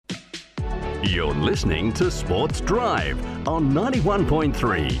You're listening to Sports Drive on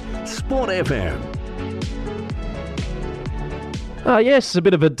 91.3 Sport FM. Yes, a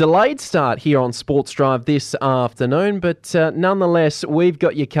bit of a delayed start here on Sports Drive this afternoon, but nonetheless, we've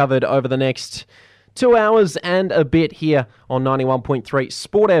got you covered over the next 2 hours and a bit here on 91.3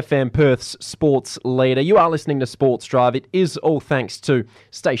 Sport FM, Perth's sports leader. You are listening to Sports Drive. It is all thanks to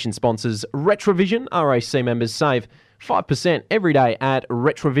station sponsors Retrovision. RAC members save 5% every day at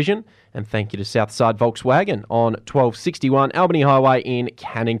Retrovision. And thank you to Southside Volkswagen on 1261 Albany Highway in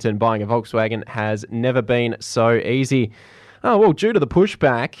Cannington. Buying a Volkswagen has never been so easy. Oh, well, due to the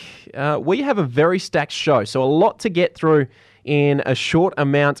pushback, we have a very stacked show, so a lot to get through in a short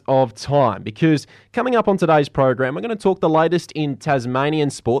amount of time, because coming up on today's program, we're going to talk the latest in Tasmanian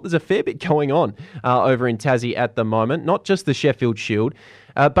sport. There's a fair bit going on over in Tassie at the moment, not just the Sheffield Shield.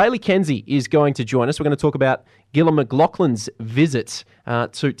 Bailey Kenzie is going to join us. We're going to talk about Gillon McLachlan's visit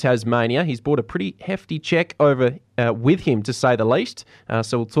to Tasmania. He's brought a pretty hefty check over with him, to say the least.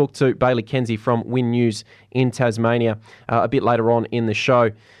 So we'll talk to Bailey Kenzie from Win News in Tasmania a bit later on in the show.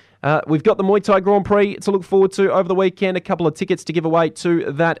 We've got the Muay Thai Grand Prix to look forward to over the weekend. A couple of tickets to give away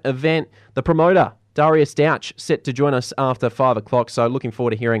to that event. The promoter, Darius Douch, set to join us after 5 o'clock, so looking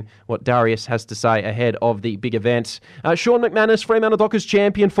forward to hearing what Darius has to say ahead of the big event. Sean McManus, Fremantle Dockers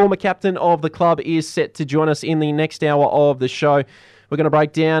champion, former captain of the club, is set to join us in the next hour of the show. We're going to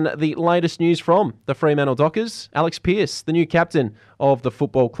break down the latest news from the Fremantle Dockers. Alex Pearce, the new captain of the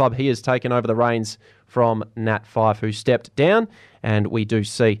football club, he has taken over the reins from Nat Fyfe, who stepped down, and we do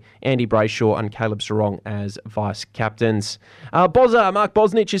see Andy Brayshaw and Caleb Sarong as vice-captains. Mark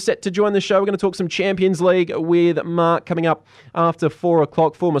Bosnich is set to join the show. We're going to talk some Champions League with Mark coming up after 4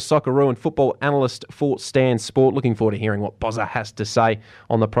 o'clock. Former Socceroo and football analyst for Stan Sport. Looking forward to hearing what Bozza has to say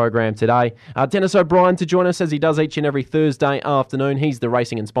on the program today. Dennis O'Brien to join us, as he does each and every Thursday afternoon. He's the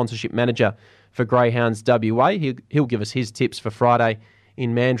racing and sponsorship manager for Greyhounds WA. He'll give us his tips for Friday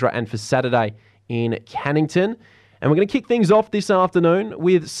in Mandurah and for Saturday in Cannington. And we're going to kick things off this afternoon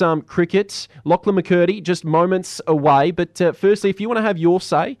with some cricket. Lachlan McCurdy, just moments away. But firstly, if you want to have your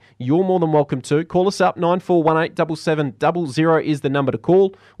say, you're more than welcome to. Call us up, 9418 7700 is the number to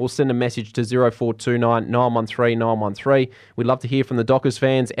call, or send a message to 0429 913 913. We'd love to hear from the Dockers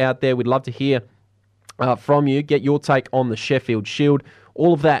fans out there. We'd love to hear from you. Get your take on the Sheffield Shield.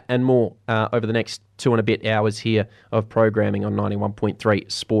 All of that and more over the next 2 and a bit hours here of programming on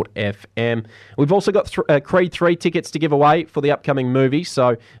 91.3 Sport FM. We've also got Creed 3 tickets to give away for the upcoming movie,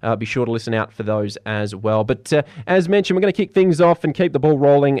 so be sure to listen out for those as well. But as mentioned, we're going to kick things off and keep the ball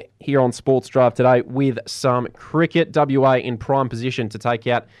rolling here on Sports Drive today with some cricket. WA in prime position to take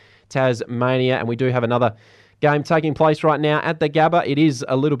out Tasmania, and we do have another game taking place right now at the Gabba. It is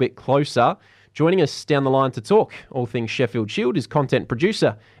a little bit closer. Joining us down the line to talk all things Sheffield Shield is content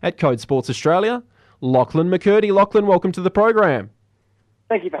producer at Code Sports Australia, Lachlan McCurdy. Lachlan, welcome to the program.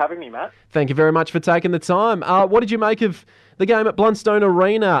 Thank you for having me, Matt. Thank you very much for taking the time. What did you make of the game at Blundstone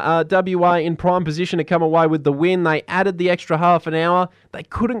Arena? WA in prime position to come away with the win. They added the extra half an hour. They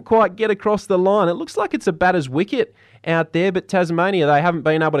couldn't quite get across the line. It looks like it's a batter's wicket out there, but Tasmania, they haven't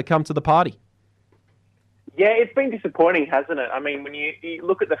been able to come to the party. Yeah, it's been disappointing, hasn't it? I mean, when you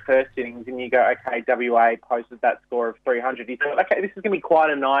look at the first innings and you go, okay, WA posted that score of 300, you thought, okay, this is going to be quite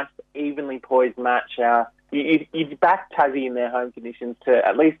a nice, evenly poised match. You back Tassie in their home conditions to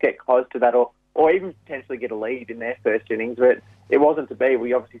at least get close to that or even potentially get a lead in their first innings, but it wasn't to be.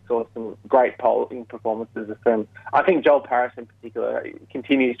 We obviously saw some great bowling performances from, I think Joel Paris in particular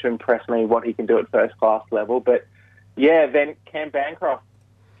continues to impress me what he can do at first-class level. But, yeah, then Cam Bancroft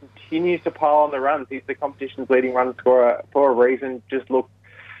continues to pile on the runs. He's the competition's leading run scorer for a reason. Just looked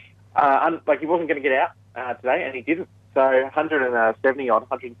like he wasn't going to get out today, and he didn't. So 170 on,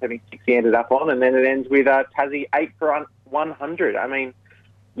 176 he ended up on, and then it ends with Tassie 8 for 100. I mean,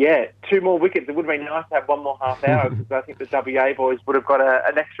 yeah, 2 more wickets. It would have been nice to have 1 more half hour because I think the WA boys would have got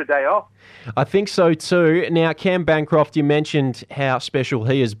an extra day off. I think so too. Now, Cam Bancroft, you mentioned how special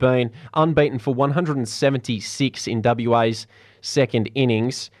he has been. Unbeaten for 176 in WA's second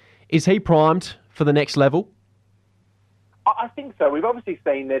innings. Is he primed for the next level? I think so. We've obviously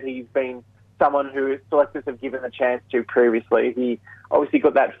seen that he's been someone who selectors have given a chance to previously. He obviously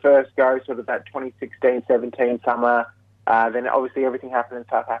got that first go, sort of that 2016-17 summer. Then obviously everything happened in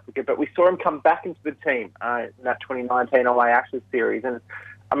South Africa. But we saw him come back into the team in that 2019 LA Ashes series. And,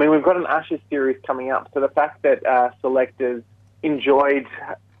 I mean, we've got an Ashes series coming up. So the fact that selectors enjoyed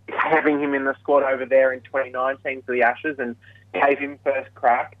having him in the squad over there in 2019 for the Ashes and gave him first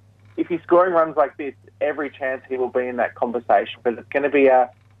crack, if he's scoring runs like this, every chance he will be in that conversation. But it's going to be an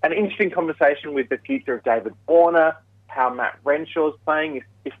interesting conversation with the future of David Warner, how Matt Renshaw's playing,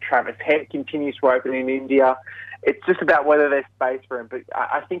 if Travis Head continues to open in India. It's just about whether there's space for him. But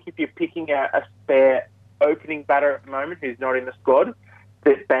I think if you're picking a spare opening batter at the moment who's not in the squad,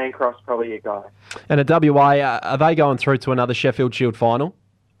 that Bancroft's probably your guy. And at WA, are they going through to another Sheffield Shield final?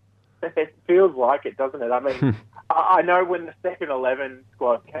 It feels like it, doesn't it? I mean, I know when the second 11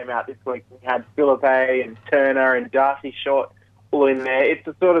 squad came out this week, we had Philippe and Turner and Darcy Short all in there. It's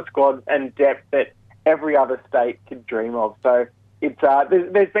the sort of squad and depth that every other state could dream of. So it's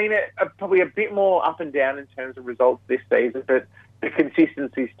there's been probably a bit more up and down in terms of results this season, but the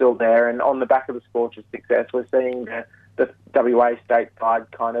consistency's still there. And on the back of the Scorchers' success, we're seeing the WA state side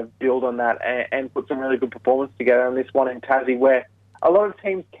kind of build on that and put some really good performance together on this one in Tassie, where a lot of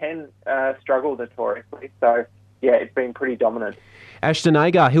teams can struggle notoriously. So, yeah, it's been pretty dominant. Ashton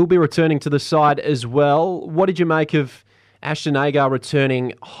Agar, he'll be returning to the side as well. What did you make of Ashton Agar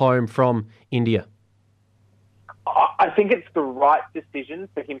returning home from India? I think it's the right decision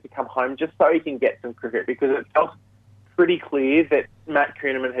for him to come home just so he can get some cricket, because it felt pretty clear that Matt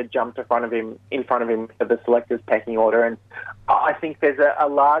Kuhneman had jumped in front of him for the selectors' pecking order. And I think there's a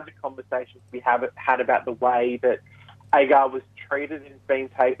larger conversation to be had about the way that Agar was treated and being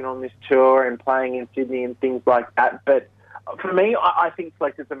taken on this tour and playing in Sydney and things like that. But for me, I think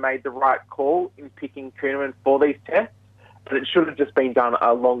selectors have made the right call in picking Kuhneman for these tests. But it should have just been done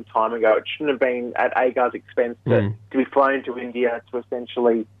a long time ago. It shouldn't have been at Agar's expense to be flown to India to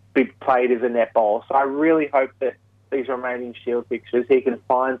essentially be played as a net bowler. So I really hope that these remaining Shield fixtures, he can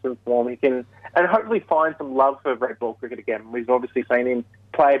find some form. He can, and hopefully find some love for red ball cricket again. We've obviously seen him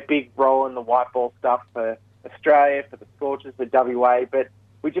play a big role in the white ball stuff for Australia, for the Scorchers, for WA, but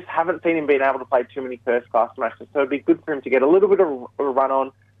we just haven't seen him being able to play too many first-class matches. So it'd be good for him to get a little bit of a run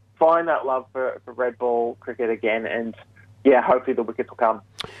on, find that love for red ball cricket again, and yeah, hopefully the wickets will come.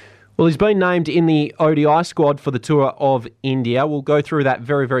 Well, he's been named in the ODI squad for the Tour of India. We'll go through that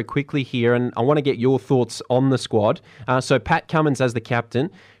very, very quickly here, and I want to get your thoughts on the squad. So Pat Cummins as the captain,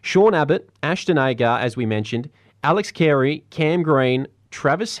 Sean Abbott, Ashton Agar, as we mentioned, Alex Carey, Cam Green,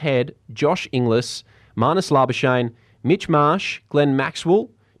 Travis Head, Josh Inglis, Marnus Labuschagne, Mitch Marsh, Glenn Maxwell,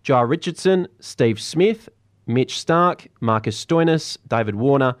 Jai Richardson, Steve Smith, Mitch Stark, Marcus Stoinis, David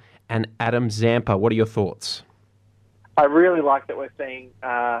Warner, and Adam Zampa. What are your thoughts? I really like that we're seeing,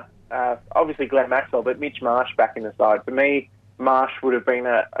 obviously Glenn Maxwell, but Mitch Marsh back in the side. For me, Marsh would have been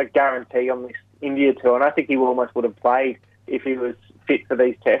a guarantee on this India tour, and I think he almost would have played if he was fit for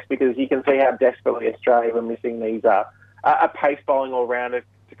these tests, because you can see how desperately Australia were missing these a pace bowling all-rounder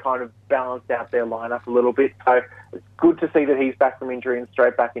to kind of balance out their lineup a little bit. So it's good to see that he's back from injury and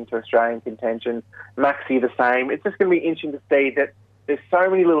straight back into Australian contention. Maxie the same. It's just going to be interesting to see that there's so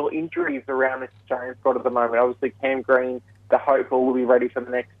many little injuries around this Australian squad at the moment. Obviously, Cam Green, the hopeful, will be ready for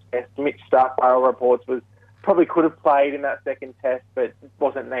the next test. Mitch Stark, by all reports, probably could have played in that second test, but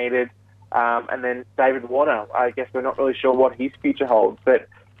wasn't needed. And then David Warner, I guess we're not really sure what his future holds. But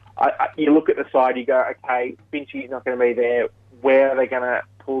you look at the side, you go, okay, Finchy's not going to be there. Where are they going to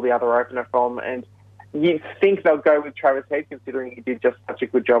pull the other opener from? And you think they'll go with Travis Head, considering he did just such a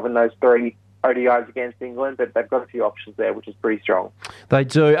good job in those 3 ODIs against England, but they've got a few options there, which is pretty strong. They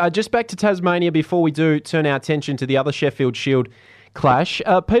do. Just back to Tasmania before we do turn our attention to the other Sheffield Shield clash.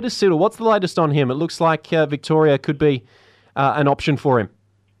 Peter Siddle, what's the latest on him? It looks like Victoria could be an option for him.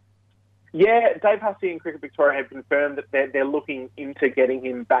 Yeah, Dave Hussey and Cricket Victoria have confirmed that they're looking into getting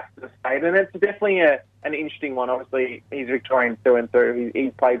him back to the state, and it's definitely an interesting one. Obviously, he's Victorian through and through.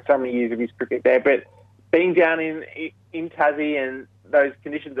 He's played so many years of his cricket there, but being down in Tassie and those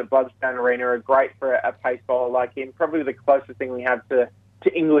conditions at Bloodstone Arena are great for a pace bowler like him. Probably the closest thing we have to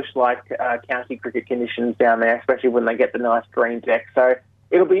English-like county cricket conditions down there, especially when they get the nice green deck. So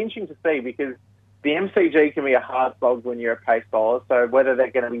it'll be interesting to see, because the MCG can be a hard slog when you're a pace bowler. So whether they're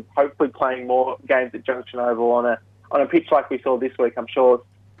going to be hopefully playing more games at Junction Oval on a pitch like we saw this week, I'm sure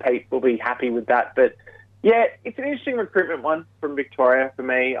Pete will be happy with that. But yeah, it's an interesting recruitment one from Victoria for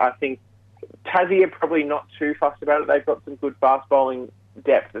me. I think Tassie are probably not too fussed about it. They've got some good fast bowling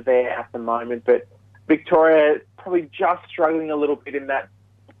depth there at the moment, but Victoria probably just struggling a little bit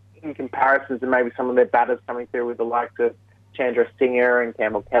in comparison to maybe some of their batters coming through with the likes of Chandra Singer and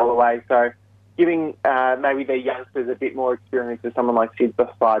Campbell Callaway. So giving maybe their youngsters a bit more experience with someone like Sid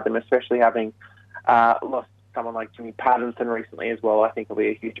beside them, especially having lost someone like Jimmy Pattinson recently as well, I think will be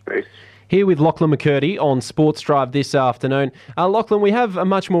a huge boost. Here with Lachlan McCurdy on Sports Drive this afternoon. Lachlan, we have a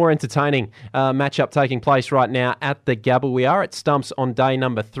much more entertaining matchup taking place right now at the Gabba. We are at Stumps on day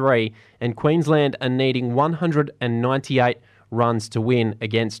number 3, and Queensland are needing 198 runs to win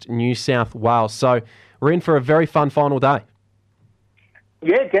against New South Wales. So we're in for a very fun final day.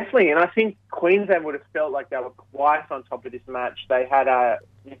 Yeah, definitely. And I think Queensland would have felt like they were twice on top of this match. They had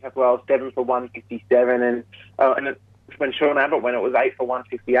New South Wales 7 for 157, and when Sean Abbott went, it was 8 for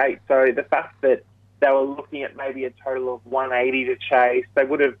 158. So the fact that they were looking at maybe a total of 180 to chase, they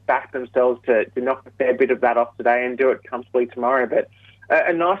would have backed themselves to knock a fair bit of that off today and do it comfortably tomorrow. But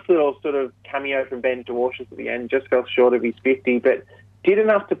a nice little sort of cameo from Ben Dwarshuis at the end, just fell short of his 50, but did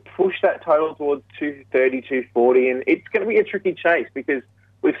enough to push that total towards 230, 240. And it's going to be a tricky chase because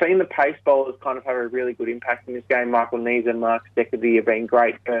we've seen the pace bowlers kind of have a really good impact in this game. Michael Neser and Mark Steckedy have been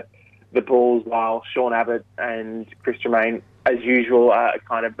great for the Bulls, while Sean Abbott and Chris Tremaine, as usual, are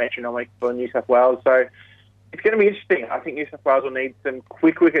kind of metronomic for New South Wales. So it's going to be interesting. I think New South Wales will need some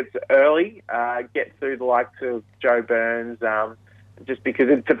quick wickets early, get through the likes of Joe Burns, just because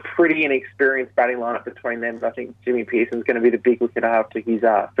it's a pretty inexperienced batting lineup between them. But I think Jimmy Pearson's going to be the big wicket after his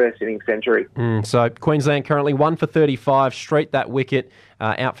first innings century. So Queensland currently 1 for 35, street that wicket,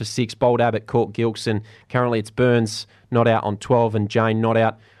 out for 6, bowled Abbott, caught Gilkson. Currently it's Burns not out on 12 and Jane not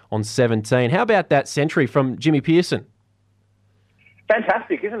out on 17. How about that century from Jimmy Pearson?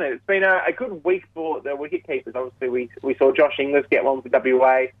 Fantastic, isn't it? It's been a good week for the wicket keepers. Obviously, we saw Josh Inglis get one for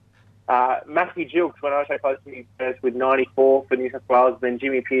WA. Matthew Gilks went okay close to his first with 94 for New South Wales. Then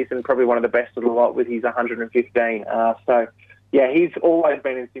Jimmy Pearson, probably one of the best of the lot, with his 115. So, yeah, he's always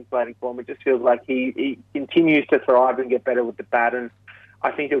been in scintillating form. It just feels like he continues to thrive and get better with the bat. And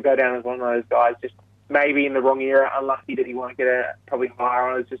I think he'll go down as one of those guys, just maybe in the wrong era. Unlucky that he won't get probably higher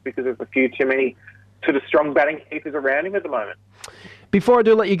on us just because of a few too many sort of strong batting keepers around him at the moment. Before I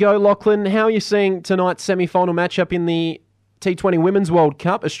do let you go, Lachlan, how are you seeing tonight's semi-final matchup in the T20 Women's World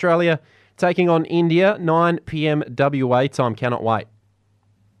Cup? Australia taking on India, 9 p.m. WA time. Cannot wait.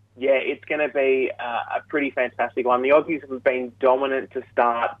 Yeah, it's going to be a pretty fantastic one. The Aussies have been dominant to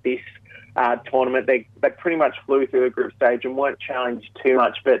start this tournament. They pretty much flew through the group stage and weren't challenged too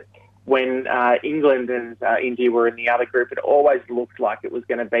much, but when England and India were in the other group, it always looked like it was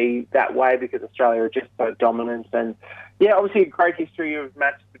going to be that way because Australia are just so dominant. And, yeah, obviously a great history of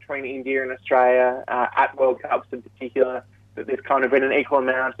matches between India and Australia at World Cups in particular. But there's kind of been an equal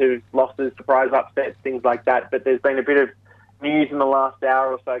amount of losses, surprise upsets, things like that. But there's been a bit of news in the last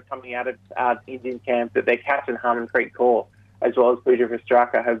hour or so coming out of Indian camp that their captain, Harmanpreet Kaur, as well as Pooja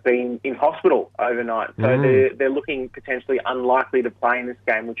Vistraka, have been in hospital overnight. So they're looking potentially unlikely to play in this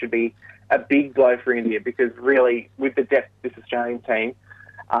game, which would be a big blow for India because really, with the depth of this Australian team,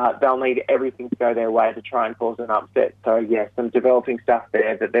 they'll need everything to go their way to try and cause an upset. So, yeah, some developing stuff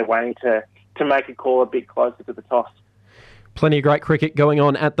there that they're waiting to make a call a bit closer to the toss. Plenty of great cricket going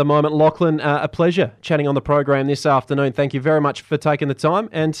on at the moment. Lachlan, a pleasure chatting on the program this afternoon. Thank you very much for taking the time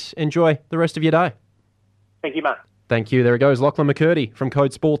and enjoy the rest of your day. Thank you, Matt. Thank you. There he goes, Lachlan McCurdy from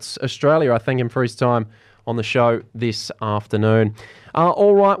Code Sports Australia. I thank him for his time on the show this afternoon.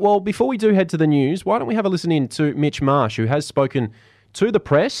 All right, well, before we do head to the news, why don't we have a listen in to Mitch Marsh, who has spoken to the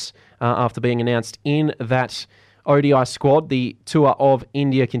press after being announced in that ODI squad. The tour of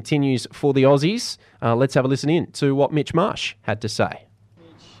India continues for the Aussies. Let's have a listen in to what Mitch Marsh had to say.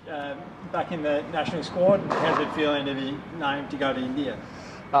 Mitch, back in the national squad, how's it feeling to be named to go to India?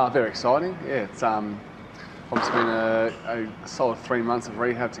 Very exciting. Yeah, it's obviously been a solid 3 months of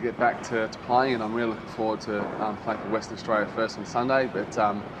rehab to get back to playing, and I'm really looking forward to playing for Western Australia first on Sunday. But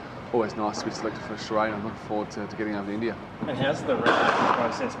always nice to be selected for Australia. I'm looking forward to getting over to India. And how's the rehab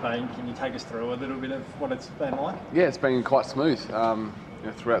process been? Can you take us through a little bit of what it's been like? Yeah, it's been quite smooth.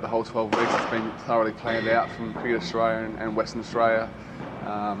 Throughout the whole 12 weeks, it's been thoroughly planned out from Cricket Australia and Western Australia.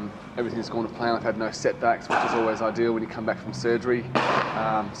 Everything's gone to plan. I've had no setbacks, which is always ideal when you come back from surgery.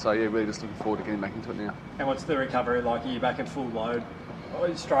 So yeah, really just looking forward to getting back into it now. And what's the recovery like? Are you back at full load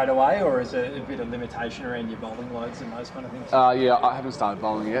straight away, or is it a bit of limitation around your bowling loads and those kind of things? Yeah, I haven't started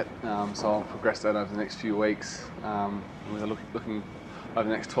bowling yet, so I'll progress that over the next few weeks. We're looking over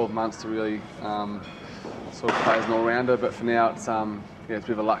the next 12 months to really sort of play as an all-rounder, but for now it's a bit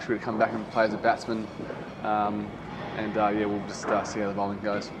of a luxury to come back and play as a batsman. We'll just see how the bowling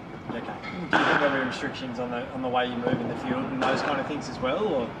goes. Okay. Do you think there'll be restrictions on the way you move in the field and those kind of things as well?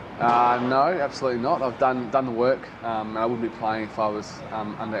 Or? No, absolutely not. I've done the work, and I wouldn't be playing if I was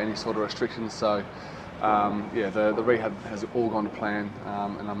under any sort of restrictions. So, the rehab has all gone to plan,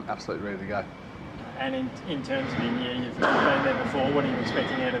 and I'm absolutely ready to go. And in terms of India, you've been there before. What are you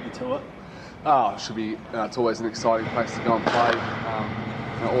expecting out of the tour? It should be. It's always an exciting place to go and play.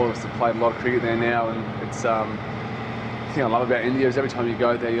 All of us have played a lot of cricket there now, and it's. The thing I love about India is every time you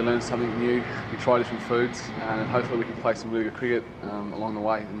go there, you learn something new. You try different foods, and hopefully we can play some really good cricket along the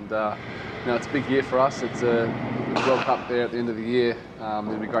way. And it's a big year for us. It's a World Cup there at the end of the year.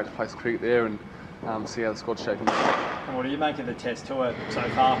 It'll be great to play some cricket there and see how the squad's shaping up. What do you make of the Test tour so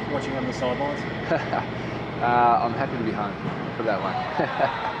far, watching on the sidelines? I'm happy to be home, put it that way.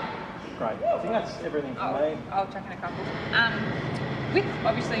 Great. I think that's everything from me. I'll chuck in a couple. With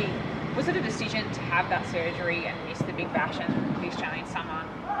obviously, was it a decision to have that surgery and miss the Big Bash and the Australian summer,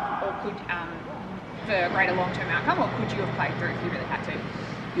 or could for a greater long-term outcome, or could you have played through if you really had to?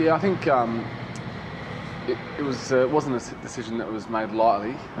 Yeah, I think it wasn't a decision that was made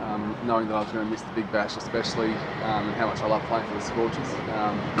lightly, knowing that I was going to miss the Big Bash, especially, and how much I love playing for the Scorchers.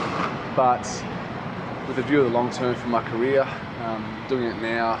 But with a view of the long term for my career, doing it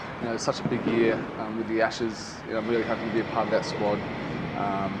now, it's such a big year with the Ashes. I'm really happy to be a part of that squad.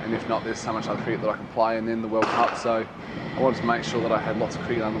 And if not, there's so much other cricket that I can play, and then the World Cup. So I wanted to make sure that I had lots of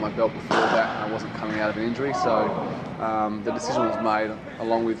cricket under my belt before that, and I wasn't coming out of an injury. So the decision was made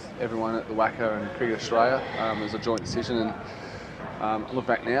along with everyone at the WACA and Cricket Australia. It was a joint decision, and I look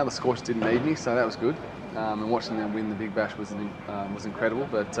back now, the Scorchers didn't need me, so that was good. And watching them win the Big Bash was incredible.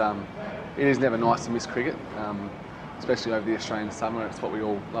 But it is never nice to miss cricket, especially over the Australian summer. It's what we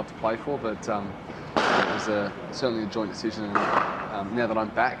all love to play for. But it was certainly a joint decision, and now that I'm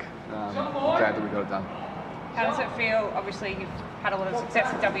back, I'm glad that we got it done. How does it feel? Obviously, you've had a lot of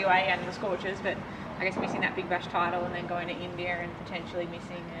success with WA and the Scorchers, but I guess missing that Big Bash title and then going to India and potentially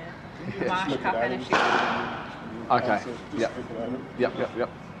missing a Marsh Cup and a Shield. Okay. Yep.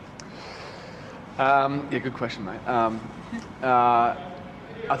 Yeah, good question, mate.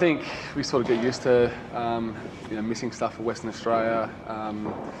 I think we sort of get used to missing stuff for Western Australia.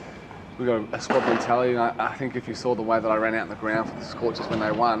 We've got a squad mentality, and I think if you saw the way that I ran out in the ground for the Scorchers when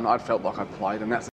they won, I felt like I played, and that's